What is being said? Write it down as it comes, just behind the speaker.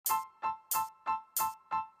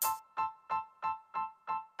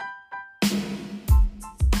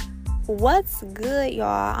What's good,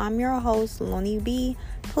 y'all? I'm your host, Looney B.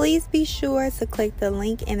 Please be sure to click the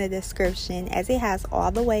link in the description as it has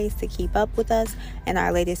all the ways to keep up with us and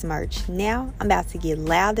our latest merch. Now, I'm about to get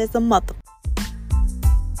loud as a mother.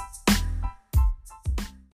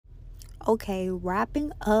 Okay,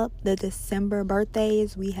 wrapping up the December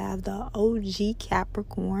birthdays, we have the OG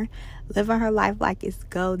Capricorn living her life like it's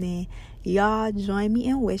golden. Y'all join me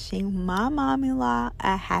in wishing my mom-in-law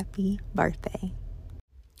a happy birthday.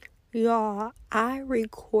 Y'all, I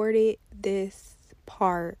recorded this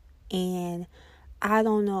part and I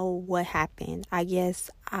don't know what happened. I guess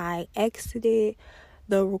I exited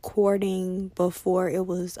the recording before it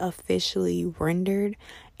was officially rendered,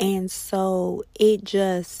 and so it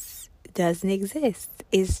just doesn't exist.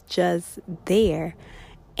 It's just there,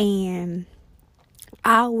 and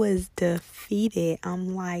I was defeated.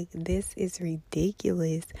 I'm like, this is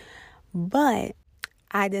ridiculous, but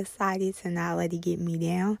I decided to not let it get me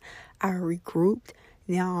down. I regrouped.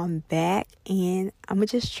 Now I'm back and I'm going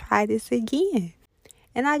to just try this again.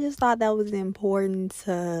 And I just thought that was important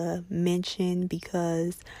to mention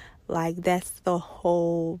because, that's the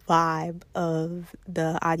whole vibe of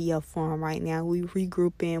the audio form right now. We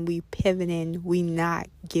regrouping, we pivoting, we not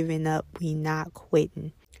giving up, we not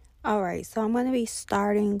quitting. All right, so I'm going to be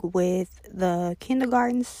starting with the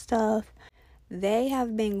kindergarten stuff. They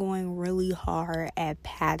have been going really hard at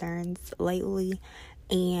patterns lately,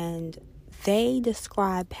 and they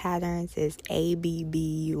describe patterns as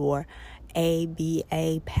ABB or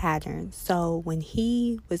ABA patterns. So when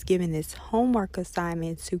he was given this homework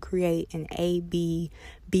assignment to create an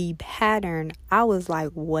ABB pattern, I was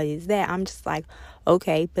like, what is that? I'm just like,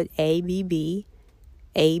 okay, put ABB,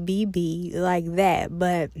 ABB, like that.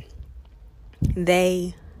 But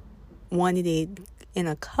they wanted it in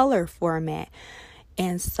a color format,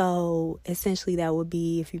 and so essentially that would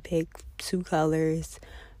be, if you pick two colors,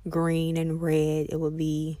 green and red, it would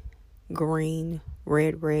be green,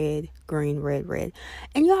 red, red, green, red, red.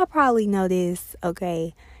 And y'all probably know this.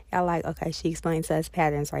 Okay, y'all like, okay, she explained to us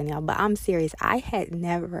patterns right now, but I'm serious. I had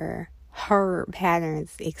never heard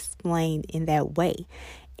patterns explained in that way,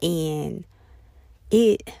 and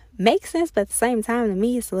it makes sense, but at the same time, to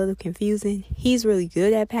me, it's a little confusing. He's really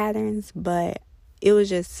good at patterns, but it was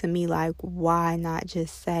just, to me, like, why not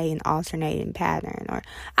just say an alternating pattern? Or,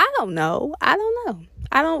 I don't know. I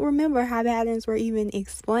don't remember how patterns were even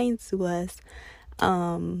explained to us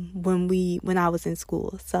when I was in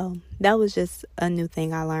school. So that was just a new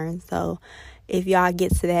thing I learned. So if y'all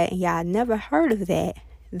get to that and y'all never heard of that,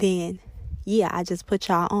 then yeah, I just put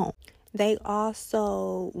y'all on. They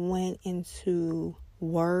also went into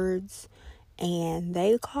words, and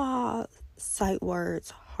they call sight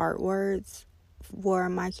words heart words for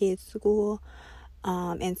my kids' school.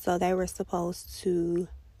 And so they were supposed to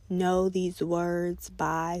know these words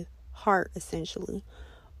by heart, essentially,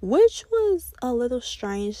 which was a little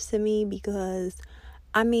strange to me because,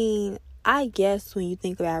 I guess when you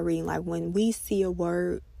think about reading, when we see a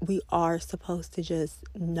word, we are supposed to just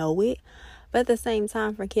know it. But at the same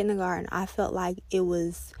time, for kindergarten, I felt like it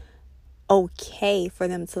was okay for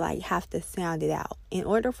them to have to sound it out. In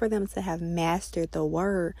order for them to have mastered the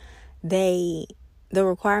word, the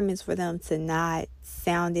requirements for them to not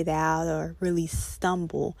sound it out or really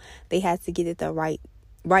stumble, they had to get it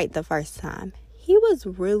right the first time. He was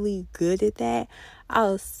really good at that. I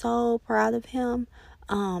was so proud of him.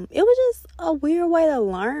 It was just a weird way to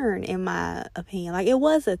learn, in my opinion. It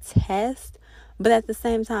was a test, but at the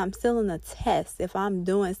same time, still in a test. If I'm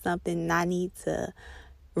doing something and I need to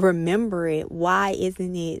remember it, why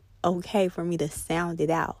isn't it okay for me to sound it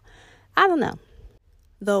out? I don't know.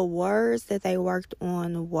 The words that they worked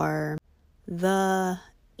on were the,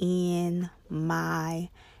 in, my.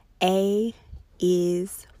 A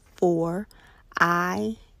is for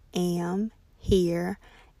I, am, here,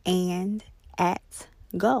 and, at,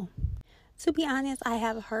 go. To be honest, I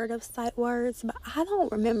have heard of sight words, but I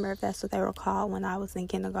don't remember if that's what they were called when I was in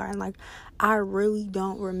kindergarten. I really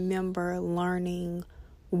don't remember learning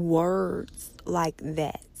words like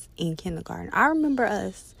that in kindergarten. I remember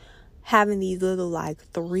us having these little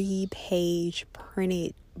 3-page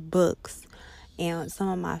printed books, and some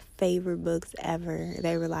of my favorite books ever,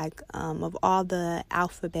 they were of all the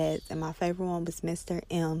alphabets, and my favorite one was Mr.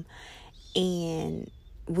 M, and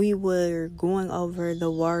we were going over the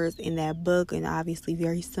words in that book, and obviously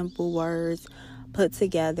very simple words put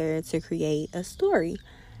together to create a story.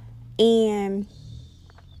 And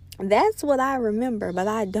that's what I remember, but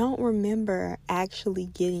I don't remember actually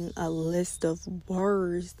getting a list of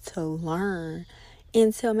words to learn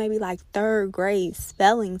until maybe third grade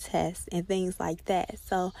spelling tests and things like that.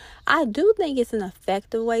 So I do think it's an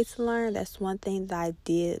effective way to learn. That's one thing that I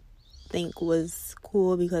did think was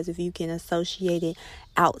cool, because if you can associate it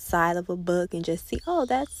outside of a book and just see, oh,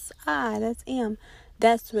 that's I, that's M,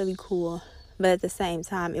 that's really cool. But at the same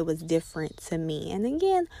time, it was different to me. And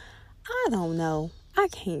again, I don't know. I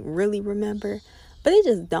can't really remember, but it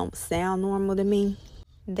just don't sound normal to me.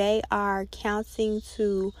 They are counting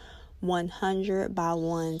to 100 by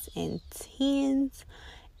ones and tens.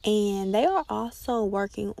 And they are also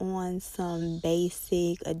working on some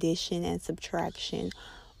basic addition and subtraction,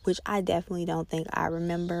 which I definitely don't think I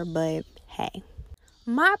remember, but hey.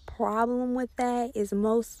 My problem with that is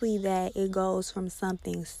mostly that it goes from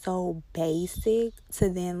something so basic to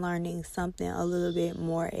then learning something a little bit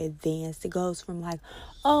more advanced. It goes from like,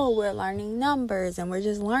 oh, we're learning numbers and we're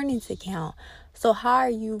just learning to count. So how are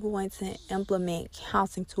you going to implement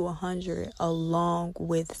counting to 100 along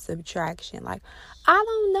with subtraction? Like, I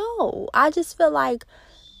don't know. I just feel like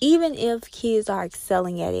even if kids are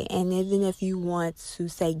excelling at it, and even if you want to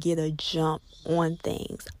say get a jump on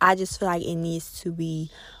things, I just feel like it needs to be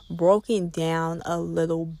broken down a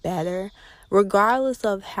little better. Regardless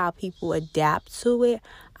of how people adapt to it,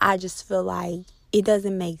 I just feel like it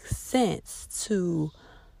doesn't make sense to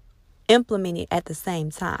implement it at the same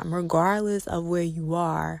time, regardless of where you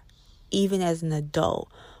are, even as an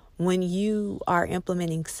adult. When you are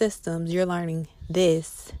implementing systems, you're learning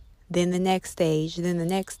this, then the next stage, then the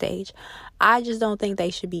next stage. I just don't think they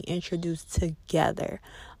should be introduced together.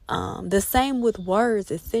 The same with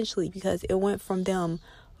words, essentially, because it went from them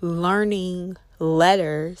learning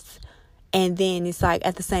letters, and then it's like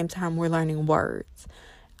at the same time we're learning words.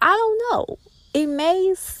 I don't know. It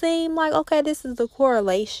may seem like, okay, this is the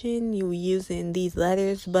correlation, you using these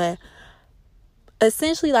letters, but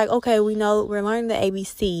essentially, like, okay, we know we're learning the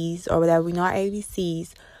ABCs or whatever, we know our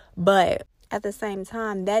ABCs, but at the same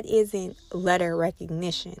time, that isn't letter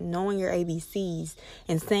recognition. Knowing your ABCs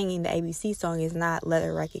and singing the ABC song is not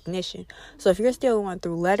letter recognition. So if you're still going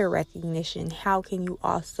through letter recognition, how can you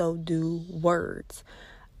also do words?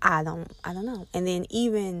 I don't know. And then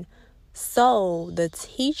even so, the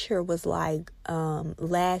teacher was like,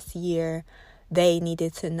 last year they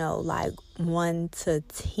needed to know like 1 to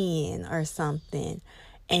 10 or something,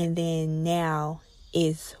 and then now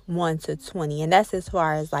is 1 to 20, and that's as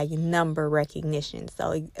far as like number recognition.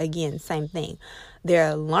 So again, same thing.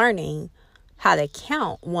 They're learning how to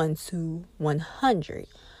count 1 to 100,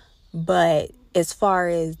 but as far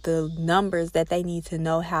as the numbers that they need to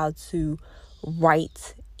know how to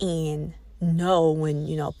write and know when,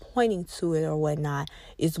 pointing to it or whatnot,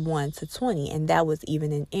 is 1 to 20, and that was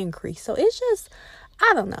even an increase. So it's just,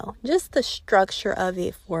 I don't know, just the structure of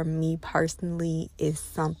it for me personally is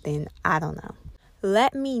something I don't know.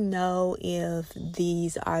 Let me know if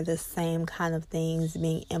these are the same kind of things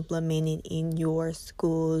being implemented in your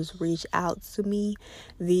schools. Reach out to me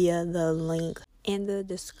via the link in the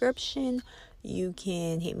description. You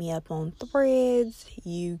can hit me up on Threads.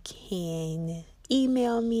 You can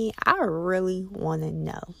email me. I really want to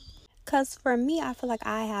know. Because for me, I feel like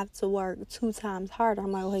I have to work 2 times harder.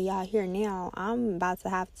 I'm like, well, y'all here now. I'm about to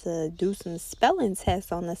have to do some spelling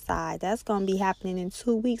tests on the side. That's going to be happening in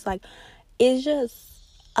 2 weeks. Like, it's just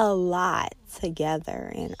a lot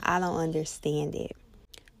together, and I don't understand it.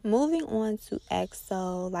 Moving on to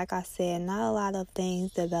EXO, like I said, not a lot of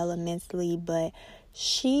things developmentally, but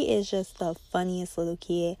she is just the funniest little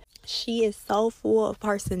kid. She is so full of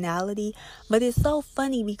personality, but it's so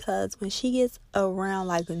funny because when she gets around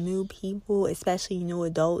like new people, especially new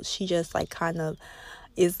adults, she just like kind of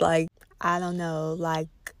is like, I don't know, like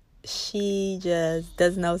she just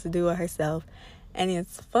doesn't know what to do with herself. And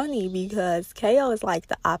it's funny because KO is like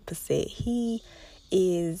the opposite. He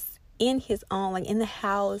is in his own, like in the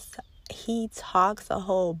house, he talks a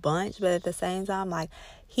whole bunch, but at the same time, like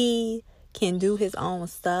he can do his own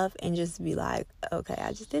stuff and just be like, okay,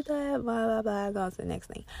 I just did that, blah, blah, blah, go on to the next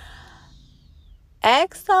thing.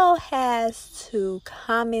 EXO has to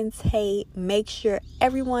commentate, make sure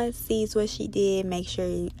everyone sees what she did, make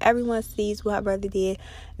sure everyone sees what her brother did,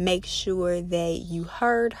 make sure that you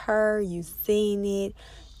heard her, you seen it,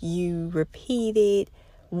 you repeat it,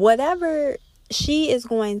 whatever. She is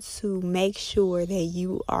going to make sure that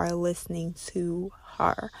you are listening to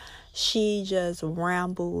her. She just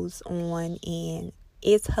rambles on and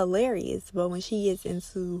it's hilarious. But when she gets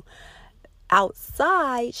into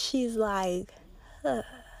outside, she's like,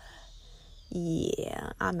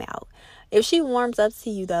 yeah, I'm out. If she warms up to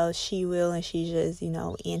you though, she will, and she's just,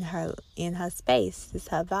 in her space. It's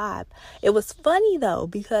her vibe. It was funny though,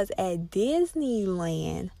 because at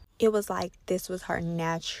Disneyland, it was like this was her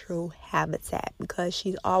natural habitat because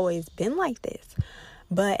she's always been like this.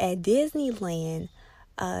 But at Disneyland,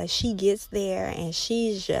 she gets there and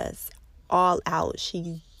she's just all out.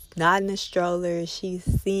 She's not in a stroller. She's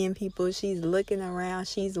seeing people. She's looking around.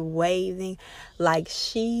 She's waving. Like,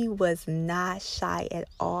 she was not shy at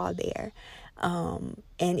all there. And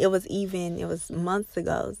it was months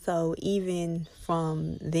ago. So even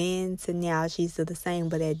from then to now, she's still the same.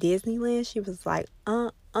 But at Disneyland, she was like,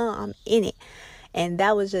 I'm in it. And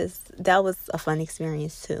that was a fun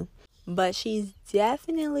experience too. But she's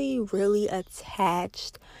definitely really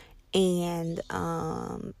attached, and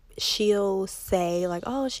she'll say like,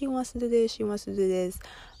 oh, she wants to do this, she wants to do this.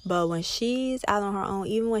 But when she's out on her own,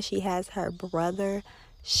 even when she has her brother,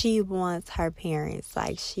 she wants her parents.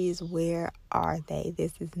 Like, where are they?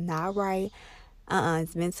 This is not right.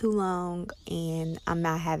 It's been too long, and I'm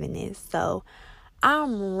not having this. So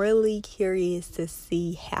I'm really curious to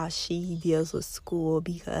see how she deals with school,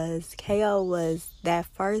 because KO was that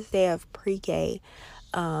first day of pre-K.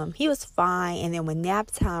 He was fine, and then when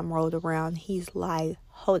nap time rolled around, he's like,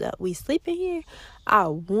 hold up, we sleeping here? I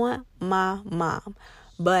want my mom.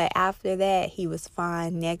 But after that, he was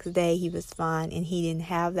fine. Next day, he was fine, and he didn't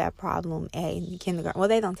have that problem in kindergarten. Well,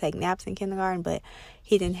 they don't take naps in kindergarten, but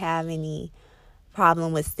he didn't have any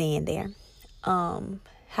problem with staying there.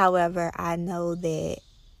 However, I know that,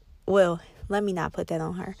 well, let me not put that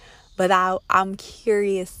on her, but I'm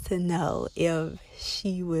curious to know if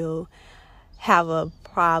she will have a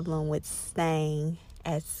problem with staying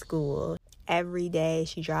at school. Every day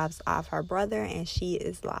she drops off her brother, and she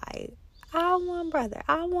is like, I want brother.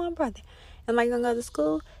 Am I gonna go to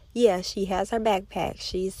school? Yeah, she has her backpack.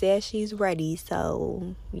 She says she's ready,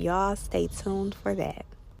 so y'all stay tuned for that.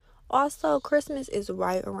 Also, Christmas is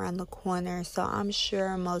right around the corner, so I'm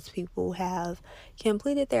sure most people have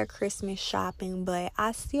completed their Christmas shopping, but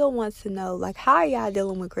I still want to know, like, how are y'all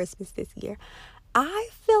dealing with Christmas this year? I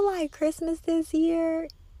feel like Christmas this year,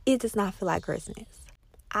 it does not feel like Christmas.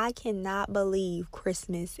 I cannot believe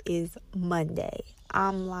Christmas is Monday.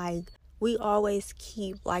 I'm like, we always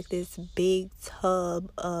keep like this big tub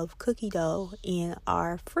of cookie dough in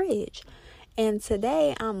our fridge. And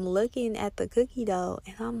today I'm looking at the cookie dough,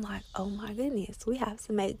 and I'm like, oh my goodness, we have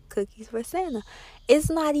to make cookies for Santa.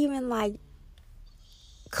 It's not even like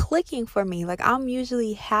clicking for me. Like, I'm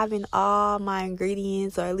usually having all my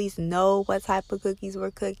ingredients, or at least know what type of cookies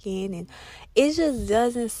we're cooking, and it just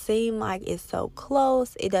doesn't seem like it's so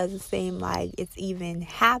close. It doesn't seem like it's even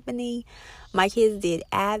happening. My kids did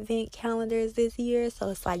advent calendars this year, so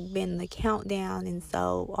it's like been the countdown, and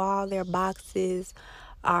so all their boxes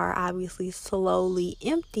are obviously slowly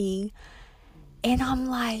emptying, and I'm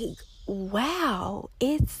like, wow,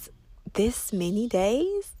 it's this many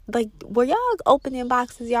days? Like, were y'all opening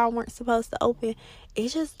boxes y'all weren't supposed to open? It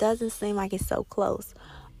just doesn't seem like it's so close.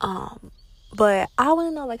 But I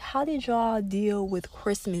want to know, like, how did y'all deal with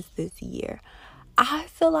Christmas this year? I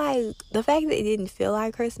feel like the fact that it didn't feel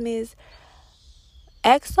like Christmas,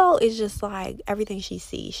 EXO is just like, everything she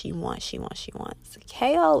sees, she wants.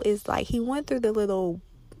 KO is like, he went through the little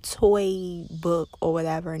toy book or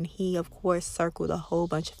whatever, and he of course circled a whole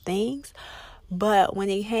bunch of things, but when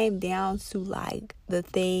it came down to like the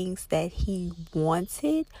things that he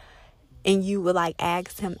wanted, and you would like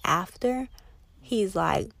ask him after, he's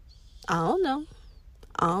like, I don't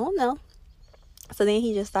know. So then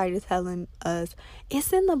he just started telling us,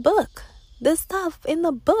 it's in the book, the stuff in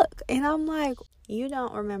the book. And I'm like, you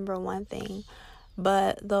don't remember one thing.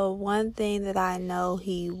 But the one thing that I know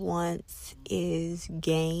he wants is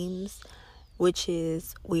games, which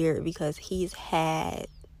is weird because he's had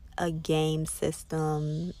a game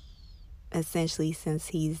system essentially since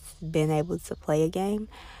he's been able to play a game.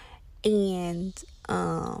 And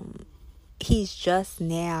he's just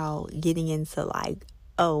now getting into like,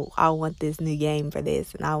 oh, I want this new game for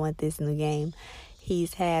this, and I want this new game.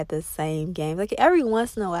 He's had the same game. Like, every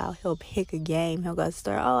once in a while, he'll pick a game. He'll go to the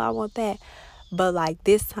store, oh, I want that. But like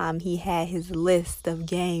this time he had his list of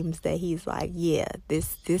games that he's like, yeah,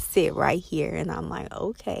 this it right here. And I'm like,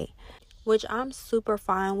 okay. Which I'm super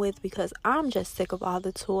fine with, because I'm just sick of all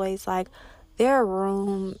the toys. Like, their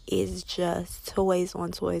room is just toys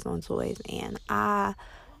on toys on toys. And I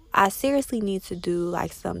seriously need to do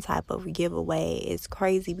like some type of giveaway. It's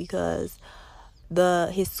crazy because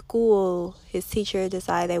his teacher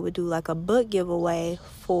decided they would do like a book giveaway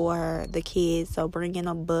for the kids. So bring in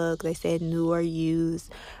a book, they said new or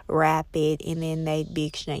used, wrap it, and then they'd be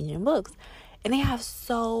exchanging books. And they have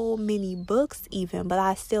so many books even, but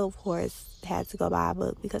I still of course had to go buy a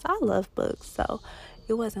book because I love books. So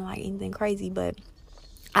it wasn't like anything crazy, but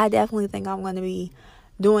I definitely think I'm going to be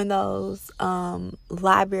doing those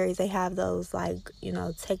libraries. They have those like,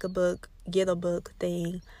 take a book, get a book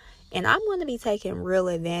thing. And I'm going to be taking real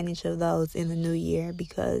advantage of those in the new year,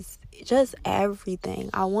 because just everything.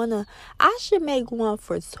 I should make one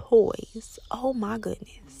for toys. Oh my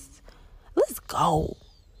goodness. Let's go.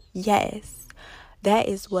 Yes. That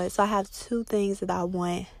is what. So I have 2 things that I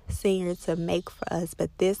want Senior to make for us, but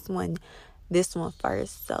this one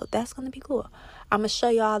first. So that's going to be cool. I'm going to show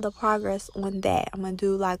y'all the progress on that. I'm going to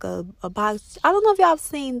do like a box. I don't know if y'all have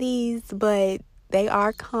seen these, but they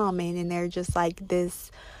are common, and they're just like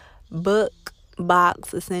this book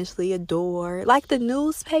box, essentially a door, like the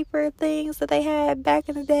newspaper things that they had back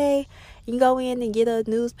in the day. You can go in and get a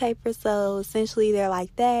newspaper. So essentially they're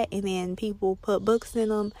like that, and then people put books in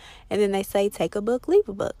them, and then they say take a book, leave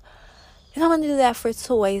a book. And I'm going to do that for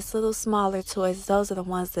toys, little smaller toys. Those are the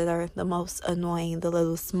ones that are the most annoying, the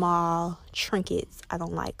little small trinkets I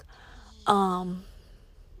don't like.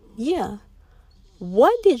 Yeah.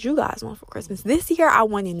 What did you guys want for Christmas? This year, I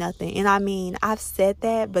wanted nothing. And I mean, I've said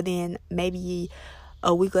that, but then maybe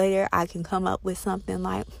a week later, I can come up with something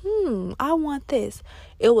like, I want this.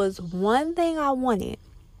 It was one thing I wanted,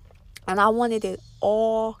 and I wanted it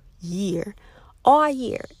all year.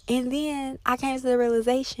 And then I came to the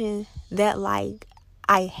realization that, like,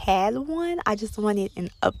 I had one. I just wanted an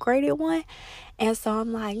upgraded one. And so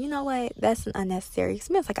I'm like, you know what? That's an unnecessary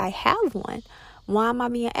expense. Like, I have one. Why am I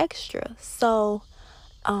being extra? So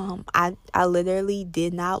I literally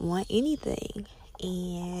did not want anything.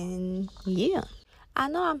 And yeah, I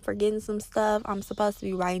know I'm forgetting some stuff. I'm supposed to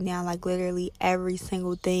be writing down like literally every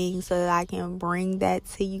single thing so that I can bring that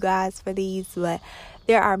to you guys for these, but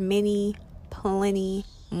there are plenty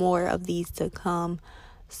more of these to come,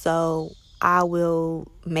 so I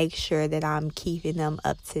will make sure that I'm keeping them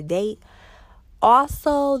up to date.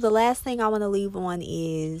 Also, the last thing I want to leave on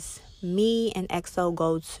is me and EXO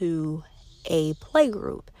go to a play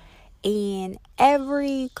group, and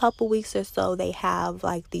every couple weeks or so they have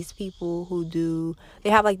like these people they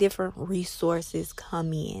have like different resources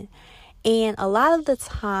come in, and a lot of the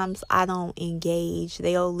times I don't engage.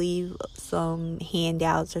 They'll leave some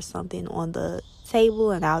handouts or something on the table,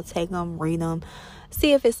 and I'll take them, read them,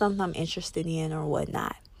 see if it's something I'm interested in or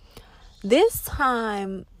whatnot. This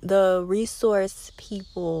time, the resource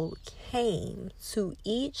people came to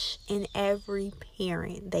each and every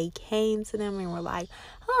parent. They came to them and were like,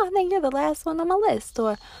 I think you're the last one on my list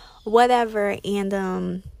or whatever.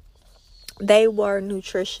 And they were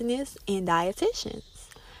nutritionists and dietitians.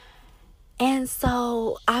 And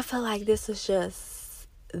so I feel like this was just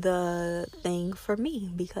the thing for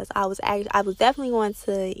me, because I was definitely going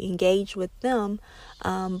to engage with them,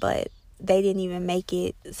 but they didn't even make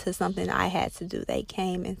it to something I had to do. They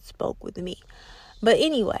came and spoke with me. But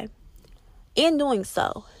anyway, in doing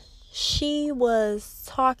so, she was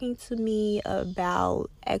talking to me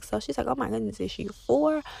about EXO. She's like, oh my goodness, is she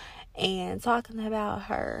 4? And talking about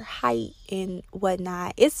her height and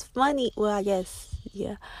whatnot. It's funny. Well, I guess,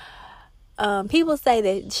 yeah. People say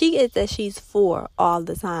that she gets that she's 4 all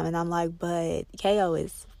the time. And I'm like, but KO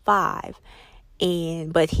is 5.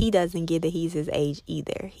 But he doesn't get that he's his age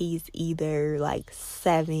either. He's either like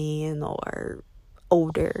 7 or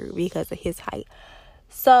older because of his height.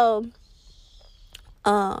 So,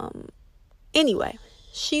 anyway,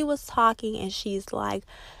 she was talking and she's like,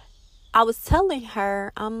 I was telling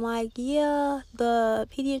her, I'm like, yeah, the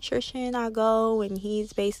pediatrician I go, and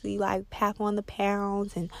he's basically like pack on the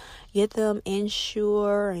pounds and get them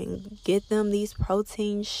Ensure and get them these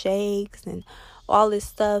protein shakes and all this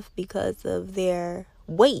stuff because of their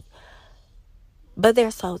weight. But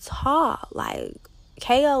they're so tall. Like,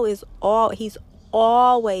 KO he's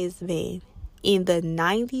always been in the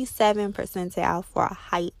 97 percentile for a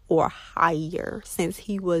height or higher since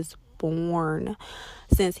he was born.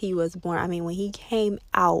 I mean, when he came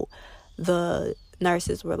out, the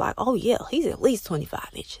nurses were like, oh yeah, he's at least 25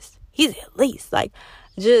 inches. He's at least, like,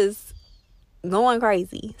 just going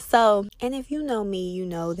crazy. So, and if you know me, you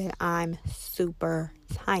know that I'm super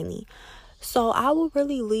tiny. So I will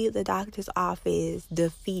really leave the doctor's office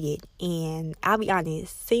defeated. And I'll be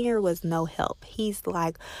honest, Senior was no help. He's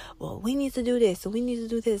like, well, we need to do this and we need to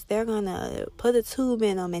do this. They're gonna put a tube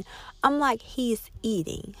in him. And I'm like, he's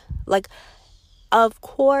eating. Like, of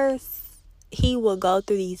course, he will go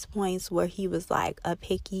through these points where he was like a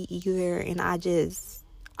picky eater. And I just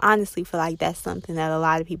honestly feel like that's something that a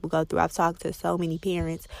lot of people go through. I've talked to so many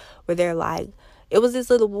parents where they're like, it was this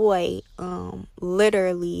little boy,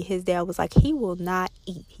 literally his dad was like, he will not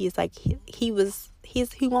eat. He's like, he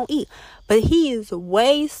won't eat. But he is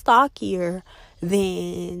way stockier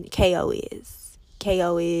than KO is.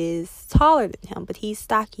 KO is taller than him, but he's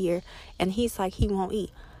stockier. And he's like, he won't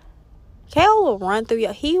eat. Kale will run through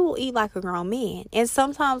he will eat like a grown man. And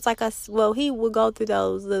sometimes, he would go through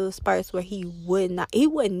those little spurts where he would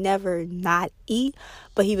never not eat,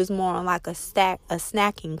 but he was more on like a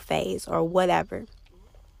snacking phase or whatever.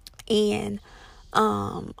 And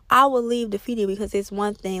I would leave the feeding, because it's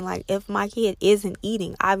one thing, like, if my kid isn't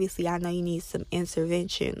eating, obviously I know you need some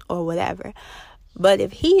intervention or whatever. But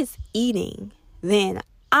if he's eating, then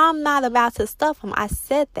I'm not about to stuff him. I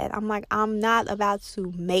said that. I'm like, I'm not about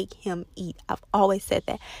to make him eat. I've always said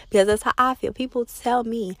that, because that's how I feel. People tell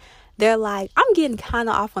me, they're like, I'm getting kind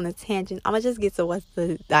of off on a tangent. I'm going to just get to what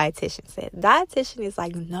the dietitian said. Dietitian is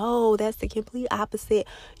like, no, that's the complete opposite.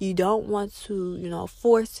 You don't want to,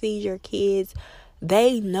 force feed your kids.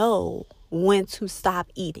 They know when to stop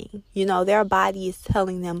eating. Their body is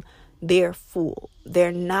telling them they're full.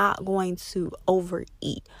 They're not going to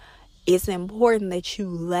overeat. It's important that you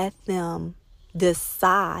let them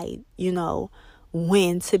decide,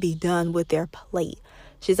 when to be done with their plate.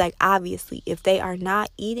 She's like, obviously, if they are not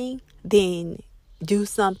eating, then do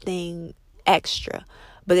something extra.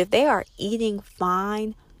 But if they are eating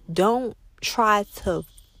fine, don't try to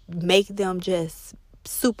make them just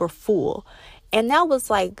super full. And that was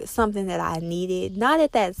like something that I needed. Not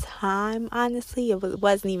at that time, honestly. It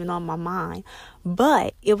wasn't even on my mind.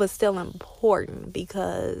 But it was still important,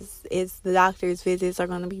 because the doctor's visits are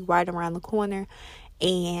going to be right around the corner.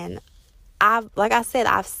 And I've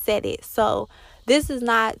said it. So this is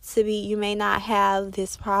not to be, you may not have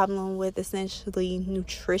this problem with essentially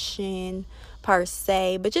nutrition per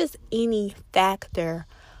se, but just any factor.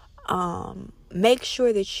 Make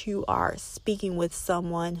sure that you are speaking with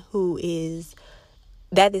someone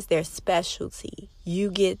that is their specialty. You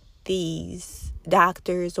get these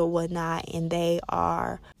doctors or whatnot, and they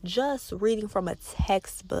are just reading from a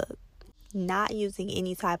textbook, not using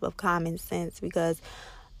any type of common sense, because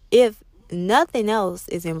if nothing else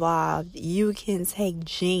is involved, you can take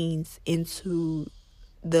genes into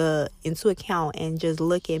account and just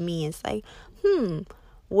look at me and say,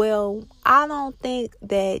 well, I don't think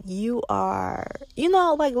that you are,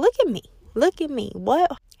 look at me.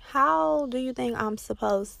 What? How do you think I'm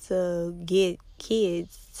supposed to get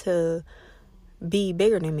kids to be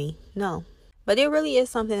bigger than me? No. But it really is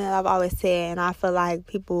something that I've always said, and I feel like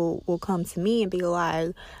people will come to me and be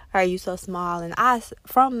like, are you so small? And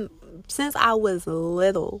since I was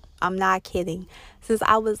little, I'm not kidding, since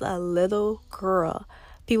I was a little girl,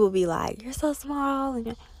 people be like, you're so small.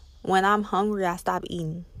 And when I'm hungry, I stop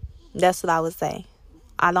eating. That's what I would say.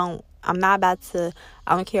 I don't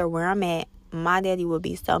care where I'm at. My daddy would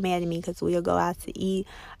be so mad at me, because we'll go out to eat.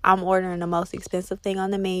 I'm ordering the most expensive thing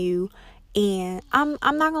on the menu, and I'm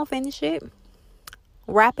not going to finish it.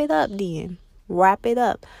 Wrap it up then. Wrap it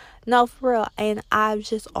up. No, for real. And I've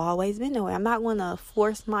just always been that way. I'm not going to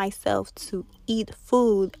force myself to eat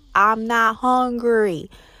food. I'm not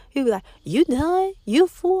hungry. People be like, you done? You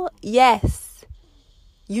full? Yes.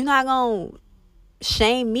 You're not going to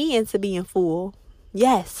shame me into being full.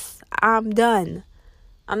 Yes, I'm done.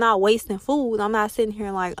 I'm not wasting food. I'm not sitting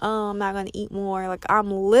here like, I'm not going to eat more. Like, I'm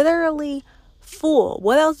literally full.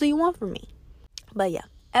 What else do you want from me? But yeah,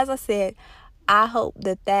 as I said, I hope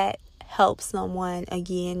that helps someone.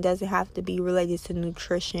 Again, doesn't have to be related to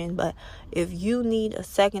nutrition, but if you need a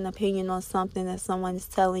second opinion on something that someone is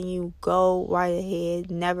telling you, go right ahead.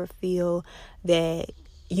 Never feel that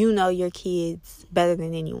you know your kids better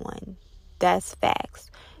than anyone. That's facts.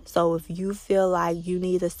 So if you feel like you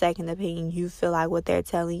need a second opinion, you feel like what they're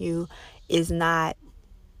telling you is not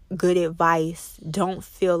good advice, don't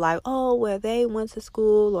feel like, oh, well, they went to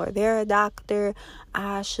school or they're a doctor,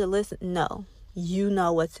 I should listen. No, you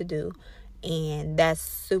know what to do. And that's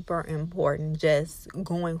super important just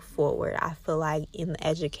going forward. I feel like in the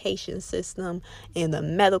education system, in the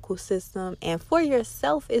medical system, and for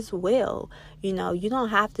yourself as well. You don't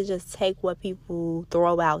have to just take what people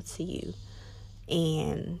throw out to you.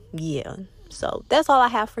 And yeah, so that's all I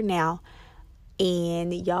have for now.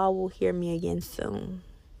 And y'all will hear me again soon.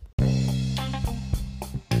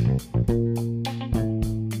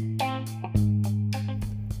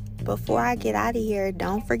 Before I get out of here,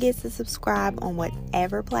 don't forget to subscribe on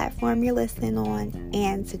whatever platform you're listening on,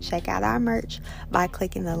 and to check out our merch by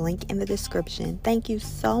clicking the link in the description. Thank you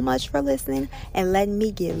so much for listening and letting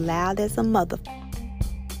me get loud as a mother.